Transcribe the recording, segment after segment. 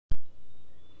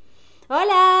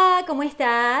Hola, ¿cómo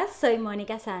estás? Soy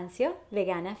Mónica Sancio,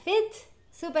 Vegana Fit.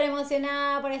 Súper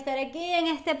emocionada por estar aquí en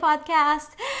este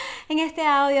podcast, en este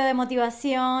audio de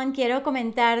motivación. Quiero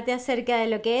comentarte acerca de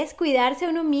lo que es cuidarse a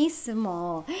uno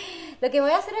mismo. Lo que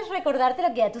voy a hacer es recordarte lo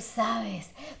que ya tú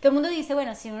sabes. Todo el mundo dice,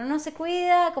 bueno, si uno no se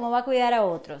cuida, ¿cómo va a cuidar a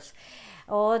otros?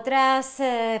 Otras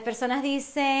personas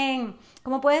dicen,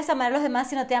 ¿cómo puedes amar a los demás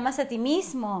si no te amas a ti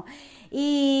mismo?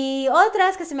 Y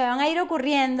otras que se me van a ir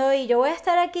ocurriendo y yo voy a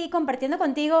estar aquí compartiendo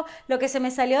contigo lo que se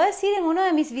me salió a decir en uno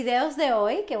de mis videos de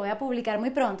hoy, que voy a publicar muy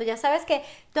pronto. Ya sabes que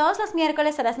todos los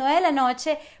miércoles a las 9 de la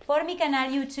noche por mi canal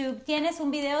YouTube tienes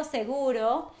un video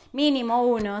seguro, mínimo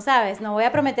uno, ¿sabes? No voy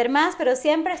a prometer más, pero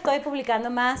siempre estoy publicando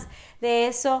más de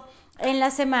eso en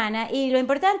la semana, y lo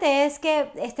importante es que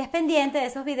estés pendiente de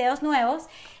esos videos nuevos.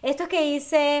 Estos que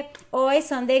hice hoy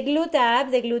son de GluteUp,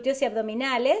 de glúteos y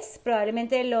abdominales.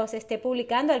 Probablemente los esté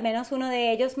publicando, al menos uno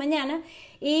de ellos mañana.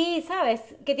 Y sabes,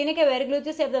 ¿qué tiene que ver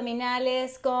glúteos y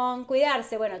abdominales con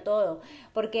cuidarse? Bueno, todo,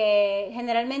 porque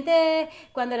generalmente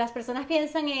cuando las personas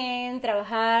piensan en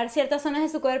trabajar ciertas zonas de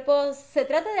su cuerpo, se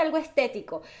trata de algo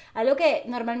estético, algo que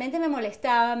normalmente me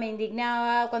molestaba, me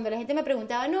indignaba, cuando la gente me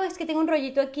preguntaba, no, es que tengo un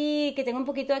rollito aquí, que tengo un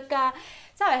poquito acá,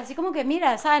 ¿sabes? Así como que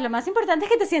mira, ¿sabes? Lo más importante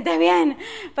es que te sientes bien.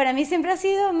 Para mí siempre ha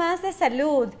sido más de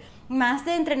salud, más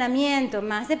de entrenamiento,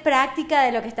 más de práctica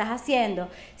de lo que estás haciendo.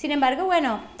 Sin embargo,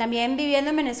 bueno, también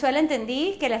viviendo en Venezuela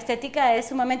entendí que la estética es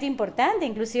sumamente importante,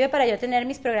 inclusive para yo tener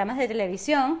mis programas de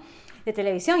televisión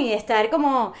y estar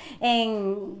como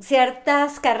en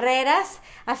ciertas carreras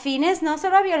afines no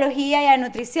solo a biología y a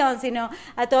nutrición, sino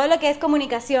a todo lo que es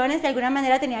comunicaciones. De alguna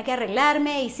manera tenía que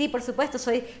arreglarme y sí, por supuesto,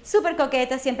 soy súper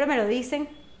coqueta, siempre me lo dicen,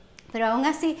 pero aún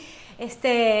así,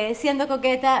 siendo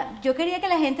coqueta, yo quería que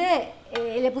la gente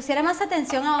le pusiera más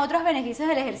atención a otros beneficios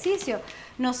del ejercicio,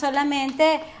 no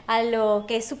solamente a lo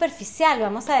que es superficial,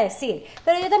 vamos a decir.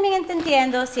 Pero yo también te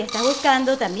entiendo, si estás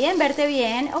buscando también verte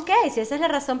bien, ok, si esa es la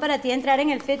razón para ti entrar en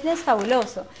el fitness,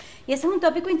 fabuloso. Y ese es un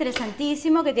tópico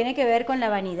interesantísimo que tiene que ver con la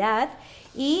vanidad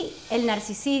y el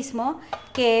narcisismo,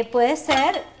 que puede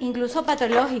ser incluso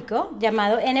patológico,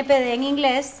 llamado NPD en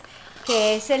inglés,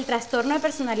 que es el trastorno de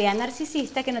personalidad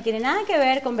narcisista, que no tiene nada que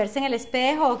ver con verse en el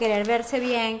espejo o querer verse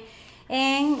bien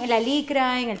en la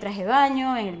licra, en el traje de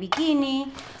baño, en el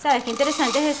bikini. ¿Sabes qué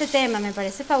interesante es ese tema? Me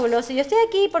parece fabuloso. Yo estoy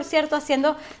aquí, por cierto,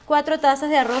 haciendo 4 tazas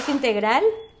de arroz integral.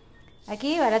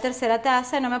 Aquí va la tercera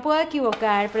taza, no me puedo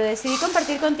equivocar, pero decidí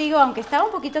compartir contigo, aunque estaba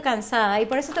un poquito cansada, y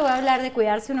por eso te voy a hablar de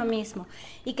cuidarse uno mismo.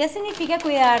 ¿Y qué significa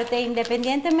cuidarte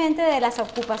independientemente de las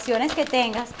ocupaciones que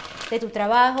tengas, de tu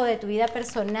trabajo, de tu vida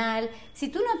personal? Si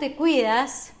tú no te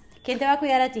cuidas, ¿quién te va a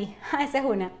cuidar a ti? Esa es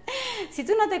una. Si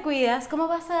tú no te cuidas, ¿cómo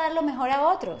vas a dar lo mejor a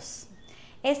otros?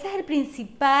 Ese es el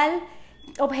principal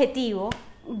objetivo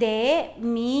de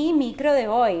mi micro de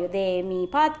hoy, de mi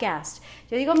podcast.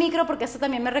 Yo digo micro porque eso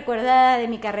también me recuerda de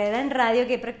mi carrera en radio,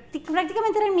 que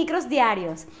prácticamente eran micros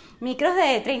diarios, micros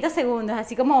de 30 segundos,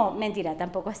 así como, mentira,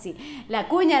 tampoco así. La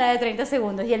cuña era de 30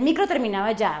 segundos y el micro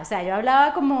terminaba ya, o sea, yo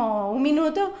hablaba como un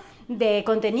minuto de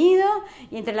contenido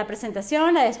y entre la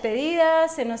presentación, la despedida,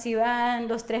 se nos iban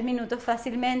los 3 minutos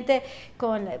fácilmente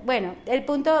con, bueno, el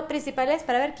punto principal es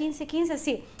para ver 15,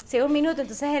 sí, 1 minuto,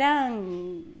 entonces eran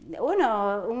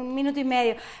un minuto y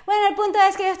medio. Bueno, el punto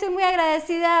es que yo estoy muy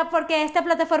agradecida porque esta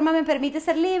plataforma me permite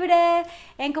ser libre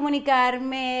en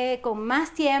comunicarme con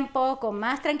más tiempo, con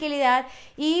más tranquilidad,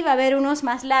 y va a haber unos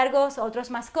más largos,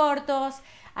 otros más cortos.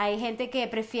 Hay gente que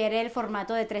prefiere el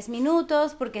formato de 3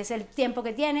 minutos porque es el tiempo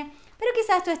que tiene, pero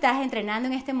quizás tú estás entrenando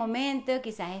en este momento,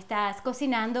 quizás estás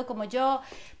cocinando como yo,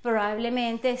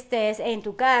 probablemente estés en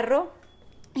tu carro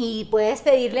y puedes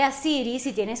pedirle a Siri,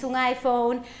 si tienes un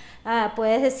iPhone,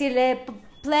 puedes decirle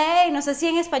play, no sé si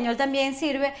en español también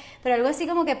sirve, pero algo así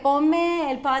como que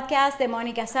ponme el podcast de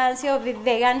Mónica Sancio,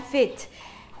 Vegan Fit.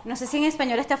 No sé si en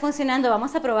español está funcionando,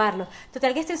 vamos a probarlo.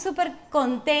 Total que estoy súper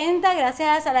contenta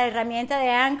gracias a la herramienta de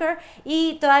Anchor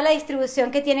y toda la distribución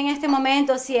que tiene en este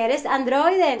momento. Si eres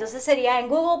Android, entonces sería en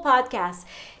Google Podcast.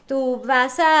 Tú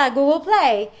vas a Google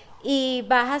Play y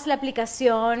bajas la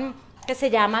aplicación que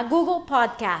se llama Google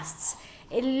Podcasts.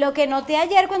 Lo que noté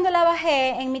ayer cuando la bajé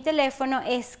en mi teléfono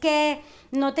es que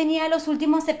no tenía los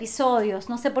últimos episodios,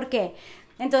 no sé por qué.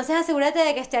 Entonces asegúrate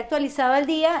de que esté actualizado al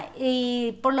día,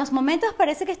 y por los momentos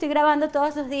parece que estoy grabando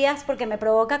todos los días porque me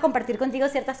provoca compartir contigo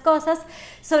ciertas cosas,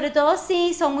 sobre todo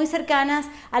si son muy cercanas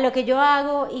a lo que yo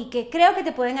hago y que creo que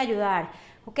te pueden ayudar.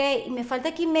 ok, y me falta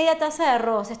aquí media taza de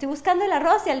arroz. Estoy buscando el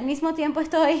arroz y al mismo tiempo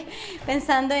estoy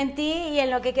pensando en ti y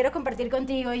en lo que quiero compartir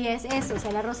contigo, y es eso, o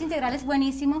sea, el arroz integral es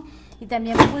buenísimo, y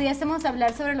también pudiésemos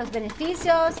hablar sobre los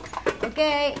beneficios. Ok,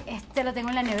 este lo tengo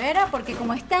en la nevera porque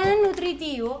como es tan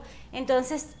nutritivo,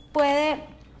 entonces puede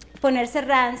ponerse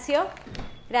rancio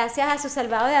gracias a su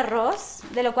salvado de arroz,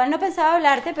 de lo cual no pensaba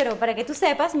hablarte, pero para que tú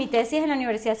sepas, mi tesis en la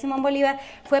Universidad Simón Bolívar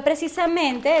fue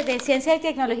precisamente de Ciencia y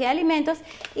Tecnología de Alimentos,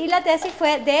 y la tesis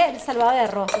fue de salvado de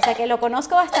arroz, o sea que lo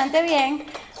conozco bastante bien.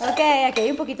 Ok, aquí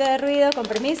hay un poquito de ruido, con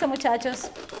permiso muchachos,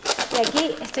 y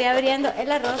aquí estoy abriendo el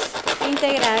arroz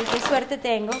integral. Qué suerte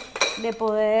tengo de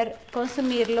poder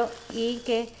consumirlo y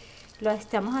que lo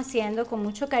estamos haciendo con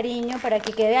mucho cariño para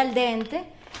que quede al dente.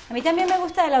 A mí también me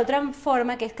gusta de la otra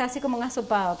forma, que es casi como un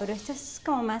asopado, pero este es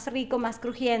como más rico, más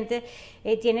crujiente,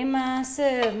 tiene más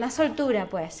soltura,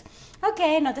 pues. Ok,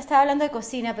 no te estaba hablando de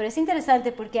cocina, pero es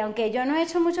interesante porque aunque yo no he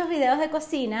hecho muchos videos de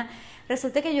cocina,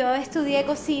 resulta que yo estudié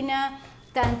cocina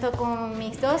tanto con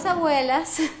mis dos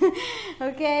abuelas,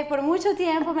 ok, por mucho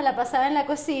tiempo me la pasaba en la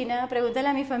cocina, pregúntale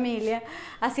a mi familia,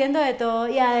 haciendo de todo,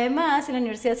 y además en la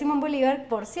Universidad Simón Bolívar,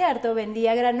 por cierto,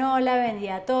 vendía granola,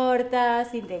 vendía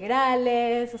tortas,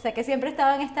 integrales, o sea que siempre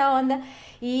estaba en esta onda.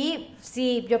 Y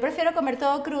sí, yo prefiero comer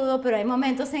todo crudo, pero hay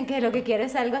momentos en que lo que quiero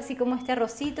es algo así como este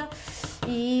arrocito,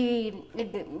 y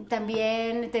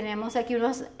también tenemos aquí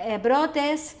unos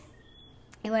brotes,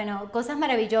 y bueno, cosas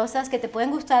maravillosas que te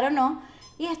pueden gustar o no.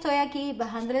 Y estoy aquí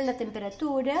bajándole la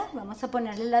temperatura, vamos a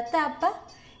ponerle la tapa.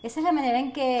 Esa es la manera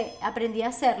en que aprendí a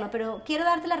hacerlo, pero quiero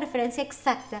darte la referencia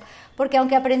exacta, porque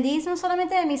aunque aprendí no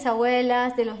solamente de mis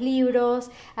abuelas, de los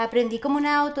libros, aprendí como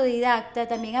una autodidacta,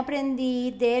 también aprendí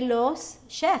de los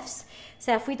chefs. O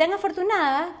sea, fui tan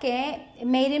afortunada que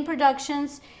Made in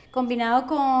Productions, combinado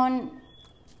con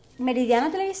Meridiano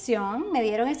Televisión, me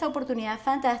dieron esa oportunidad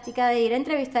fantástica de ir a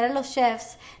entrevistar a los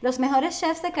chefs, los mejores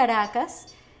chefs de Caracas.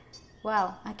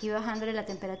 Wow, aquí bajándole la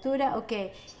temperatura, ok.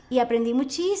 Y aprendí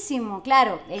muchísimo.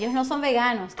 Claro, ellos no son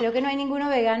veganos. Creo que no hay ninguno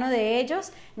vegano de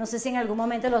ellos. No sé si en algún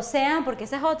momento lo sean, porque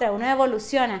esa es otra, uno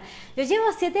evoluciona. Yo llevo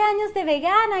 7 años de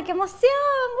vegana, ¡qué emoción!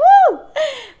 ¡Woo!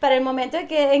 Para el momento en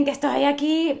que estoy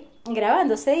aquí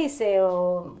grabando, se dice,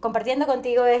 o compartiendo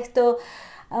contigo esto.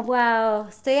 Wow,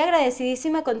 estoy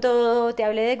agradecidísima con todo. Te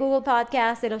hablé de Google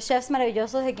Podcast, de los chefs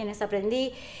maravillosos de quienes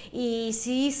aprendí, y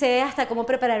sí sé hasta cómo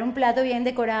preparar un plato bien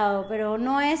decorado, pero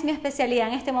no es mi especialidad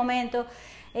en este momento.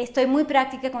 Estoy muy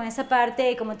práctica con esa parte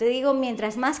y como te digo,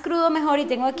 mientras más crudo mejor, y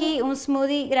tengo aquí un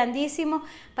smoothie grandísimo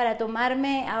para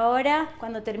tomarme ahora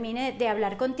cuando termine de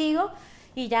hablar contigo,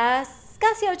 y ya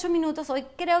casi 8 minutos, hoy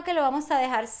creo que lo vamos a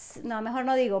dejar, no, mejor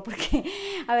no digo, porque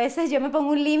a veces yo me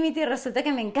pongo un límite y resulta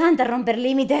que me encanta romper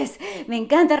límites, me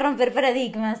encanta romper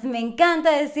paradigmas, me encanta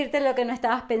decirte lo que no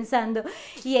estabas pensando,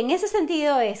 y en ese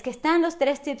sentido es que están los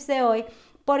 3 tips de hoy,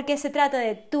 porque se trata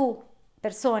de tu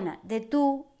persona, de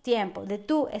tu tiempo, de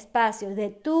tu espacio, de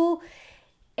tu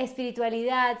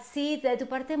espiritualidad, sí, de tu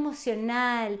parte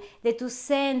emocional, de tu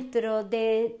centro,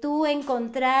 de tu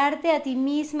encontrarte a ti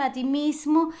misma, a ti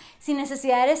mismo, sin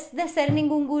necesidad de ser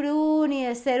ningún gurú ni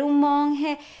de ser un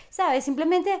monje, ¿sabes?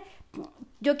 Simplemente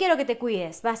yo quiero que te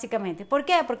cuides, básicamente. ¿Por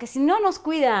qué? Porque si no nos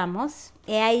cuidamos,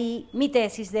 he ahí mi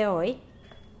tesis de hoy.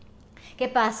 ¿Qué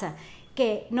pasa?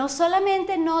 Que no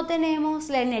solamente no tenemos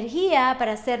la energía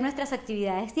para hacer nuestras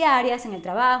actividades diarias, en el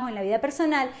trabajo, en la vida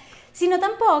personal, sino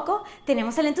tampoco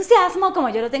tenemos el entusiasmo como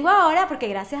yo lo tengo ahora, porque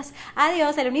gracias a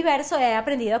Dios, al universo, he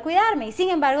aprendido a cuidarme, y sin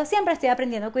embargo siempre estoy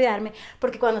aprendiendo a cuidarme,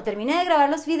 porque cuando terminé de grabar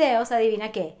los videos,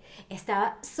 adivina qué,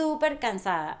 estaba súper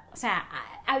cansada, o sea,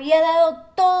 había dado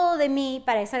todo de mí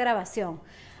para esa grabación,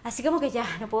 así como que ya,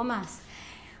 no puedo más.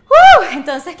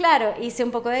 Entonces, claro, hice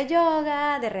un poco de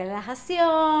yoga, de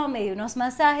relajación, me di unos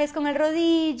masajes con el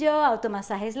rodillo,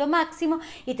 automasajes lo máximo,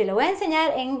 y te lo voy a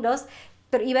enseñar en los,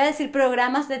 iba a decir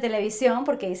programas de televisión,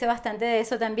 porque hice bastante de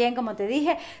eso también, como te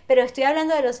dije, pero estoy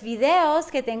hablando de los videos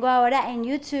que tengo ahora en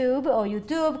YouTube, o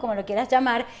YouTube, como lo quieras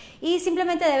llamar, y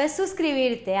simplemente debes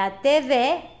suscribirte a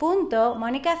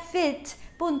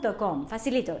tv.monicafit.com.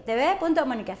 Facilito,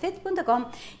 tv.monicafit.com,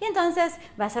 y entonces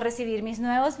vas a recibir mis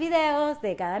nuevos videos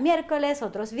de cada miércoles,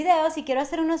 otros videos, y quiero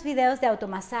hacer unos videos de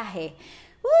automasaje.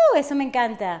 Eso me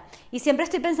encanta, y siempre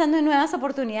estoy pensando en nuevas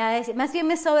oportunidades, más bien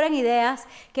me sobran ideas.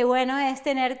 Qué bueno es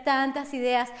tener tantas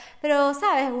ideas, pero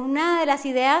sabes, una de las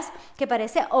ideas que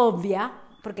parece obvia,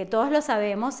 porque todos lo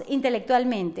sabemos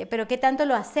intelectualmente, pero ¿qué tanto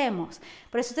lo hacemos?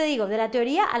 Por eso te digo, de la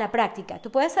teoría a la práctica.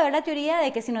 Tú puedes saber la teoría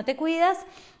de que si no te cuidas,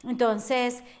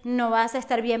 entonces no vas a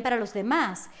estar bien para los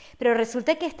demás, pero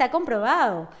resulta que está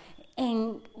comprobado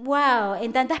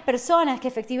en tantas personas que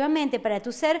efectivamente para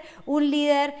tú ser un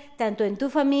líder, tanto en tu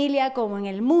familia como en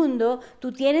el mundo,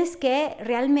 tú tienes que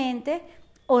realmente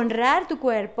honrar tu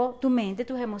cuerpo, tu mente,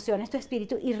 tus emociones, tu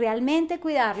espíritu y realmente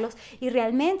cuidarlos y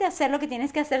realmente hacer lo que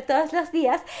tienes que hacer todos los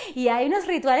días. Y hay unos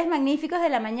rituales magníficos de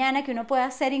la mañana que uno puede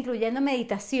hacer, incluyendo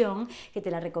meditación, que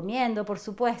te la recomiendo, por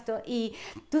supuesto, y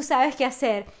tú sabes qué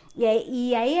hacer.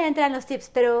 Y ahí entran los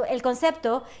tips, pero el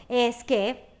concepto es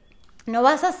que no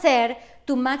vas a ser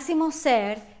tu máximo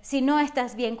ser si no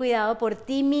estás bien cuidado por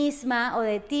ti misma o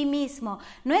de ti mismo.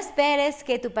 No esperes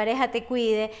que tu pareja te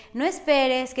cuide, no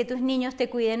esperes que tus niños te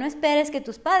cuiden, no esperes que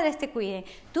tus padres te cuiden.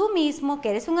 Tú mismo,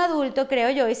 que eres un adulto, creo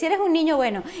yo, y si eres un niño,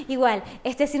 bueno, igual,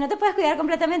 si no te puedes cuidar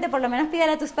completamente, por lo menos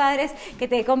pídele a tus padres que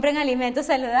te compren alimentos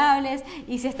saludables.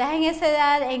 Y si estás en esa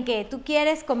edad en que tú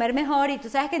quieres comer mejor y tú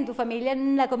sabes que en tu familia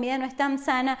la comida no es tan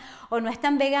sana o no es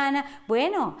tan vegana,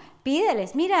 bueno,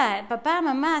 pídeles, mira, papá,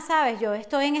 mamá, sabes, yo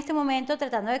estoy en este momento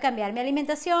tratando de cambiar mi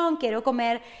alimentación, quiero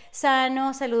comer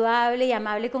sano, saludable y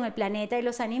amable con el planeta y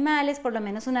los animales por lo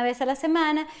menos una vez a la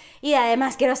semana y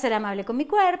además quiero ser amable con mi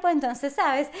cuerpo, entonces,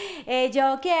 sabes,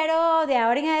 yo quiero de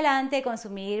ahora en adelante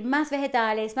consumir más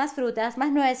vegetales, más frutas,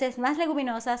 más nueces, más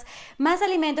leguminosas, más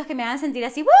alimentos que me hagan sentir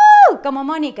así, ¡woo!, como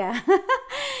Mónica.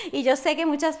 Y yo sé que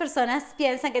muchas personas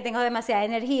piensan que tengo demasiada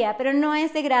energía, pero no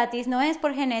es de gratis, no es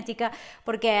por genética,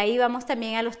 porque ahí vamos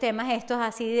también a los temas estos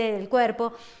así del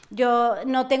cuerpo. Yo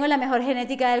no tengo la mejor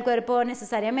genética del cuerpo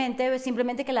necesariamente,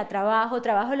 simplemente que la trabajo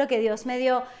lo que Dios me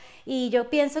dio. Y yo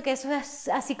pienso que eso es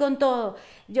así con todo.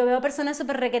 Yo veo personas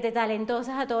súper requete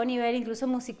talentosas a todo nivel, incluso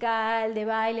musical, de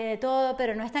baile, de todo,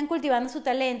 pero no están cultivando su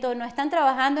talento, no están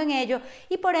trabajando en ello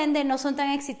y por ende no son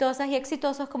tan exitosas y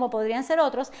exitosos como podrían ser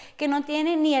otros que no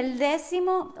tienen ni el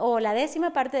 10º o la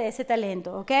 10ª parte de ese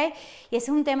talento, ¿ok? Y ese es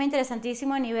un tema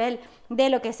interesantísimo a nivel de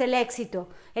lo que es el éxito.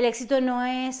 El éxito no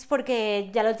es porque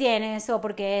ya lo tienes o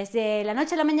porque es de la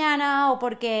noche a la mañana o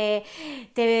porque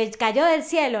te cayó del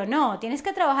cielo, no, tienes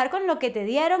que trabajar con lo que te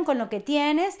dieron, con lo que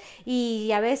tienes y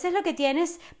a veces lo que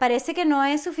tienes parece que no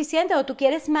es suficiente o tú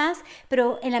quieres más,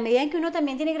 pero en la medida en que uno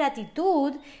también tiene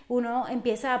gratitud, uno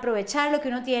empieza a aprovechar lo que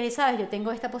uno tiene, ¿sabes? Yo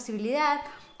tengo esta posibilidad,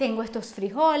 tengo estos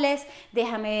frijoles,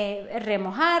 déjame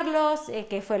remojarlos,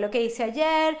 que fue lo que hice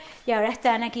ayer y ahora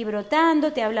están aquí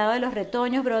brotando. Te he hablado de los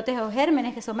retoños, brotes o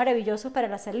gérmenes que son maravillosos para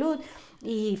la salud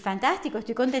y fantástico,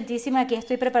 estoy contentísima. Aquí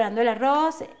estoy preparando el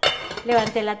arroz,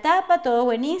 levanté la tapa, todo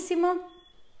buenísimo.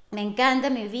 Me encanta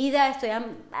mi vida, estoy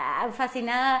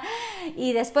fascinada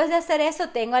y después de hacer eso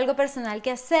tengo algo personal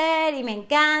que hacer y me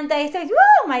encanta y estoy,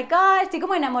 oh my God, estoy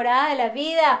como enamorada de la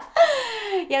vida.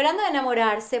 Y hablando de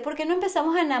enamorarse, ¿por qué no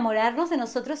empezamos a enamorarnos de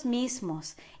nosotros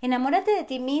mismos? Enamórate de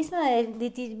ti misma,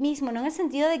 de ti mismo, no en el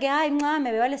sentido de que, ay,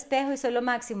 me veo al espejo y soy lo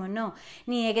máximo, no,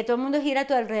 ni de que todo el mundo gira a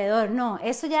tu alrededor, no,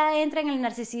 eso ya entra en el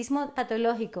narcisismo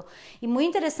patológico. Y muy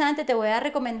interesante, te voy a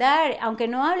recomendar, aunque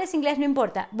no hables inglés, no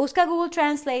importa, busca Google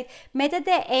Translate,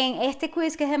 métete en este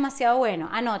quiz que es demasiado bueno,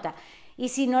 anota. Y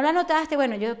si no lo anotaste,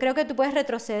 bueno, yo creo que tú puedes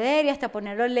retroceder y hasta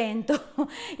ponerlo lento.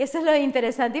 Y eso es lo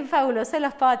interesante y fabuloso de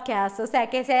los podcasts. O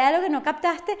sea, que si hay algo que no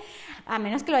captaste, a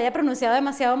menos que lo haya pronunciado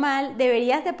demasiado mal,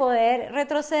 deberías de poder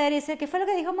retroceder y decir, ¿qué fue lo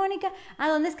que dijo Mónica? ¿A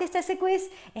dónde es que está ese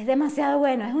quiz? Es demasiado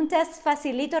bueno. Es un test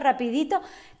facilito, rapidito.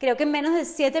 Creo que en menos de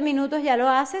 7 minutos ya lo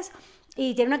haces.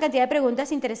 Y tiene una cantidad de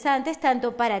preguntas interesantes,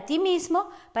 tanto para ti mismo,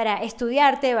 para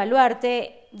estudiarte,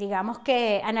 evaluarte, digamos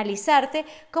que analizarte,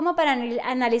 como para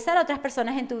analizar a otras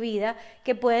personas en tu vida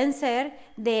que pueden ser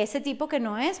de ese tipo que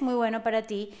no es muy bueno para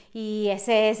ti. Y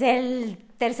ese es el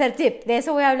tercer tip. De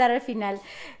eso voy a hablar al final,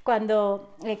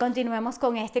 cuando continuemos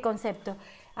con este concepto.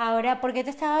 Ahora, ¿por qué te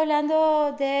estaba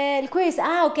hablando del quiz?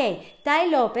 Ok,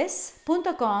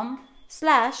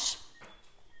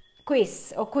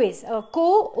 tailopez.com/quiz o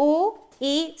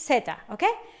Q-U-I-Z, ¿ok?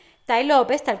 Tai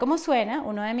López, tal como suena,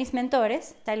 uno de mis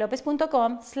mentores,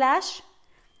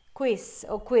 tailopez.com/quiz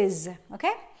o quiz, ¿ok?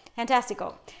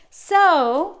 Fantástico.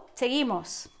 So,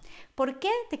 seguimos. ¿Por qué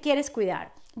te quieres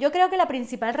cuidar? Yo creo que la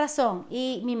principal razón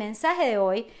y mi mensaje de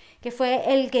hoy, que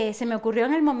fue el que se me ocurrió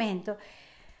en el momento,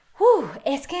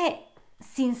 es que,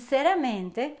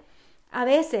 sinceramente, a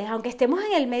veces, aunque estemos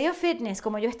en el medio fitness,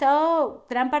 como yo he estado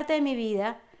gran parte de mi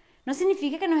vida, no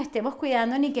significa que nos estemos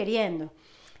cuidando ni queriendo.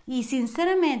 Y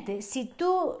sinceramente, si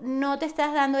tú no te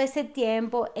estás dando ese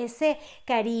tiempo, ese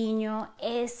cariño,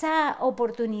 esa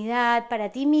oportunidad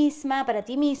para ti misma, para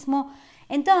ti mismo,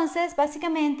 entonces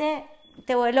básicamente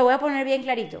lo voy a poner bien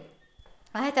clarito.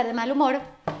 Vas a estar de mal humor,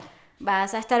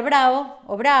 vas a estar bravo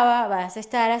o brava, vas a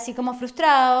estar así como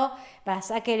frustrado, vas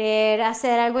a querer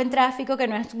hacer algo en tráfico que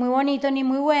no es muy bonito ni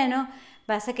muy bueno,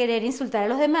 vas a querer insultar a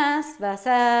los demás, vas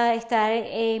a estar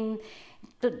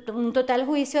un total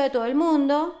juicio de todo el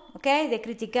mundo, ¿ok? De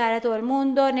criticar a todo el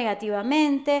mundo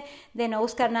negativamente, de no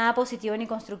buscar nada positivo ni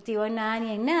constructivo en nada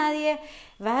ni en nadie.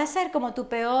 Vas a ser como tu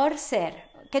peor ser.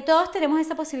 Que todos tenemos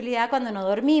esa posibilidad cuando no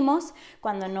dormimos,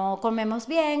 cuando no comemos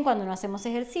bien, cuando no hacemos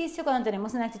ejercicio, cuando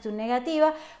tenemos una actitud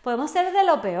negativa. Podemos ser de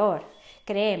lo peor.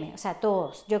 Créeme, o sea,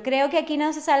 todos. Yo creo que aquí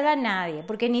no se salva nadie,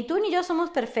 porque ni tú ni yo somos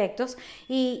perfectos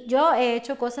y yo he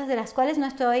hecho cosas de las cuales no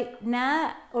estoy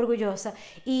nada orgullosa.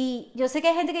 Y yo sé que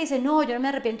hay gente que dice, no, yo no me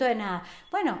arrepiento de nada.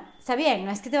 Bueno, está bien,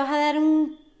 no es que te vas a dar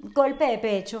un golpe de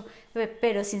pecho,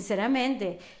 pero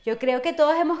sinceramente, yo creo que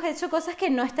todos hemos hecho cosas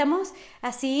que no estamos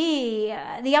así,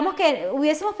 digamos que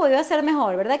hubiésemos podido hacer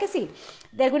mejor, ¿verdad que sí?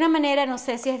 De alguna manera, no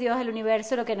sé si es Dios, el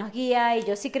universo, lo que nos guía, y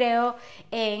yo sí creo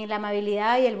en la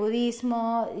amabilidad y el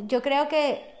budismo. Yo creo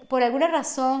que por alguna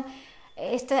razón,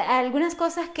 algunas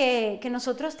cosas que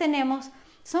nosotros tenemos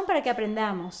son para que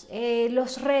aprendamos,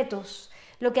 los retos,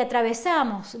 lo que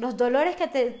atravesamos, los dolores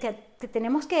que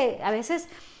tenemos que a veces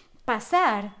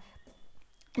pasar,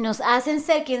 nos hacen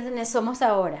ser quienes somos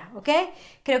ahora, ¿ok?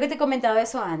 Creo que te he comentado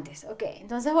eso antes, ¿ok?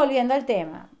 Entonces, volviendo al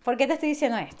tema, ¿por qué te estoy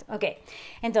diciendo esto? ¿Ok?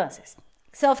 Entonces,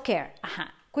 self-care,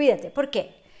 cuídate, ¿por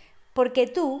qué? Porque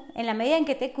tú, en la medida en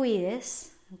que te cuides,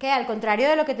 ¿ok? Al contrario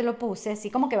de lo que te lo puse, así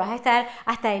como que vas a estar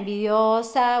hasta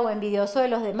envidiosa o envidioso de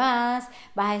los demás,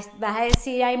 vas a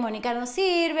decir, ay, Mónica no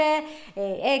sirve,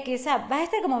 vas a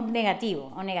estar como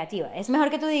negativo o negativa. Es mejor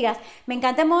que tú digas, me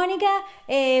encanta Mónica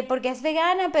porque es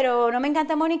vegana, pero no me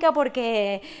encanta Mónica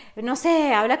porque, no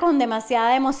sé, habla con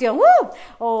demasiada emoción,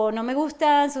 o no me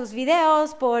gustan sus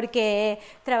videos porque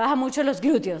trabaja mucho los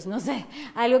glúteos, no sé,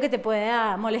 algo que te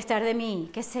pueda molestar de mí,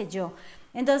 qué sé yo.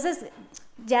 Entonces,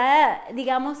 ya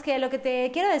digamos que lo que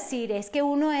te quiero decir es que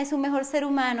uno es un mejor ser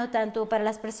humano tanto para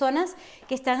las personas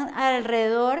que están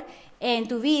alrededor en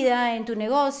tu vida, en tu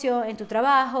negocio, en tu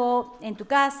trabajo, en tu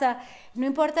casa, no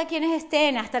importa quiénes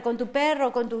estén, hasta con tu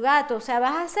perro, con tu gato, o sea,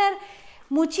 vas a ser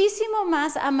muchísimo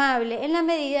más amable en la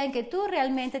medida en que tú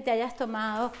realmente te hayas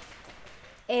tomado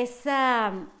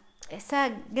esa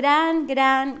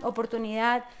gran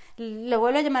oportunidad, lo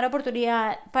vuelvo a llamar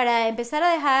oportunidad, para empezar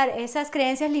a dejar esas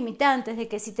creencias limitantes de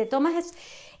que si te tomas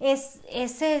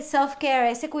ese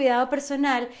self-care, ese cuidado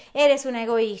personal, eres un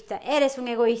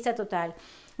egoísta total.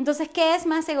 Entonces, ¿qué es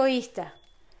más egoísta?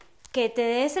 ¿Que te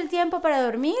des el tiempo para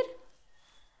dormir?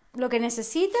 ¿Lo que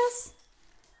necesitas?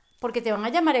 Porque te van a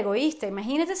llamar egoísta.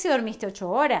 Imagínate si dormiste 8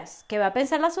 horas. ¿Qué va a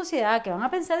pensar la sociedad? ¿Qué van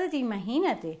a pensar de ti?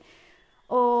 Imagínate.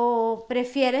 ¿O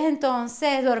prefieres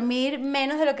entonces dormir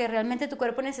menos de lo que realmente tu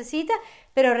cuerpo necesita,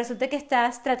 pero resulta que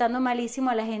estás tratando malísimo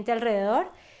a la gente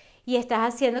alrededor y estás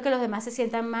haciendo que los demás se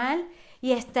sientan mal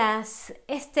y estás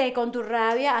con tu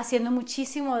rabia haciendo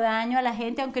muchísimo daño a la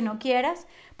gente aunque no quieras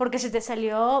porque se te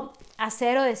salió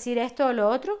hacer o decir esto o lo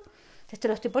otro? Te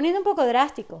lo estoy poniendo un poco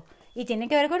drástico y tiene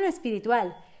que ver con lo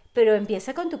espiritual, pero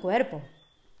empieza con tu cuerpo.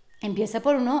 Empieza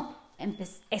por uno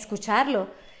escucharlo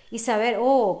y saber,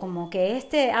 como que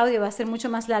este audio va a ser mucho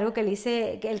más largo que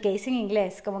el que hice en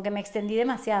inglés, como que me extendí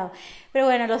demasiado. Pero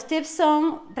bueno, los tips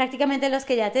son prácticamente los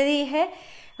que ya te dije,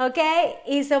 ¿ok?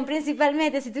 Y son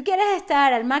principalmente, si tú quieres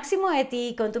estar al máximo de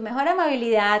ti, con tu mejor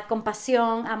amabilidad,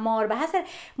 compasión, amor, vas a ser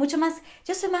mucho más,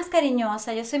 yo soy más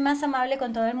cariñosa, yo soy más amable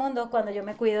con todo el mundo cuando yo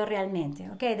me cuido realmente,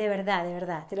 ¿ok? De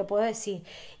verdad, te lo puedo decir.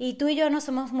 Y tú y yo no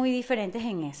somos muy diferentes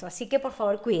en eso, así que por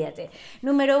favor cuídate.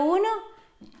 Número 1,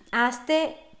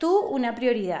 hazte tú una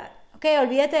prioridad, ¿ok?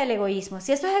 Olvídate del egoísmo.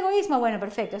 Si eso es egoísmo, bueno,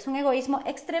 perfecto, es un egoísmo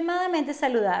extremadamente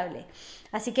saludable.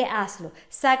 Así que hazlo,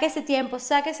 saca ese tiempo,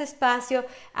 saca ese espacio,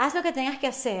 haz lo que tengas que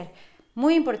hacer.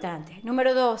 Muy importante.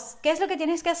 Número 2, ¿qué es lo que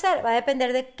tienes que hacer? Va a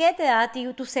depender de qué te da a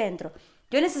ti tu centro.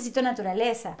 Yo necesito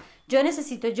naturaleza, yo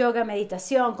necesito yoga,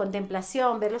 meditación,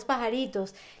 contemplación, ver los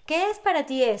pajaritos. ¿Qué es para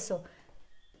ti eso?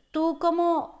 ¿Tú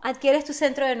cómo adquieres tu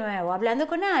centro de nuevo? Hablando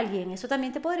con alguien, eso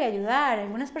también te podría ayudar.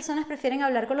 Algunas personas prefieren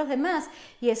hablar con los demás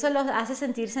y eso los hace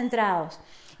sentir centrados.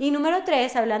 Y número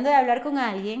 3, hablando de hablar con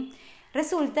alguien,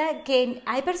 resulta que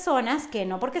hay personas que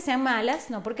no porque sean malas,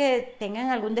 no porque tengan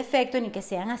algún defecto, ni que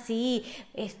sean así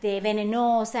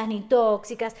venenosas, ni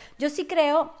tóxicas. Yo sí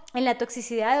creo en la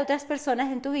toxicidad de otras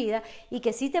personas en tu vida y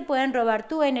que sí te pueden robar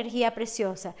tu energía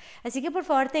preciosa. Así que por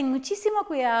favor ten muchísimo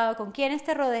cuidado con quienes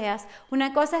te rodeas.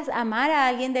 Una cosa es amar a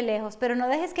alguien de lejos, pero no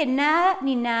dejes que nada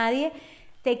ni nadie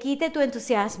te quite tu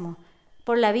entusiasmo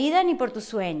por la vida ni por tus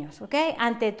sueños, ¿ok?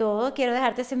 Ante todo, quiero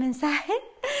dejarte ese mensaje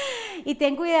y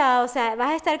ten cuidado, o sea, vas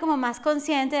a estar como más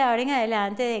consciente de ahora en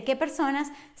adelante de qué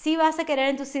personas sí vas a querer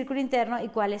en tu círculo interno y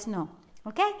cuáles no,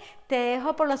 ¿ok? Te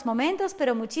dejo por los momentos,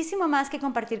 pero muchísimo más que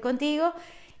compartir contigo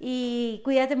y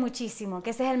cuídate muchísimo, que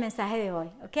ese es el mensaje de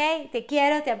hoy, ¿ok? Te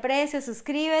quiero, te aprecio,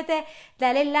 suscríbete,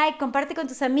 dale like, comparte con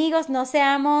tus amigos, no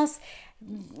seamos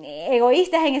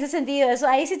egoístas en ese sentido. Eso,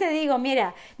 ahí sí te digo,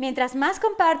 mira, mientras más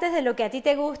compartes de lo que a ti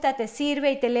te gusta, te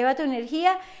sirve y te eleva tu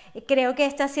energía, creo que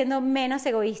estás siendo menos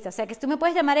egoísta. O sea, que tú me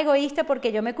puedes llamar egoísta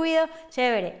porque yo me cuido,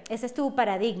 chévere, ese es tu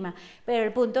paradigma. Pero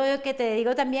el punto que te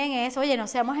digo también es, oye, no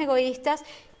seamos egoístas,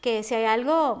 que si hay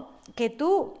algo que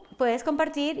tú puedes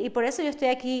compartir, y por eso yo estoy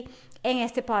aquí en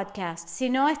este podcast,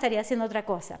 si no estaría haciendo otra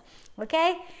cosa, ¿ok?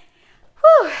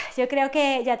 Yo creo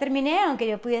que ya terminé, aunque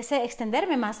yo pudiese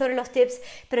extenderme más sobre los tips,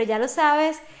 pero ya lo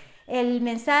sabes, el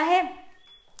mensaje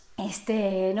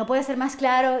no puede ser más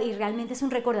claro y realmente es un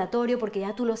recordatorio porque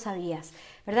ya tú lo sabías,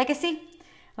 ¿verdad que sí?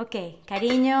 Ok,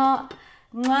 cariño,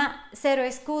 ¡mua! Cero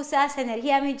excusas,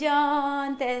 energía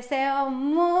millón, te deseo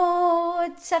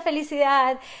mucha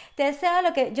felicidad, te deseo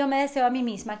lo que yo me deseo a mí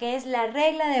misma, que es la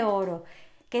regla de oro.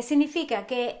 ¿Qué significa?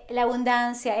 Que la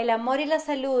abundancia, el amor y la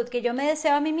salud que yo me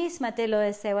deseo a mí misma, te lo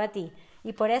deseo a ti.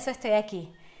 Y por eso estoy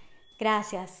aquí.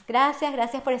 Gracias, gracias,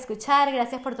 gracias por escuchar,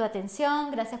 gracias por tu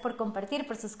atención, gracias por compartir,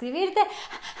 por suscribirte.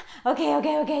 Ok,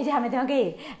 ya me tengo que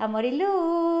ir. Amor y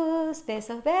luz,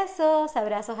 besos, besos,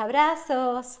 abrazos,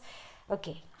 abrazos. Ok,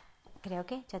 creo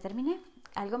que ya terminé.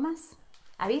 ¿Algo más?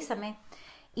 Avísame.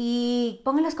 Y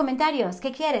pon en los comentarios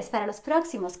qué quieres para los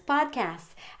próximos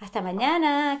podcasts. Hasta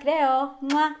mañana, creo.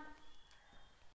 ¡Mua!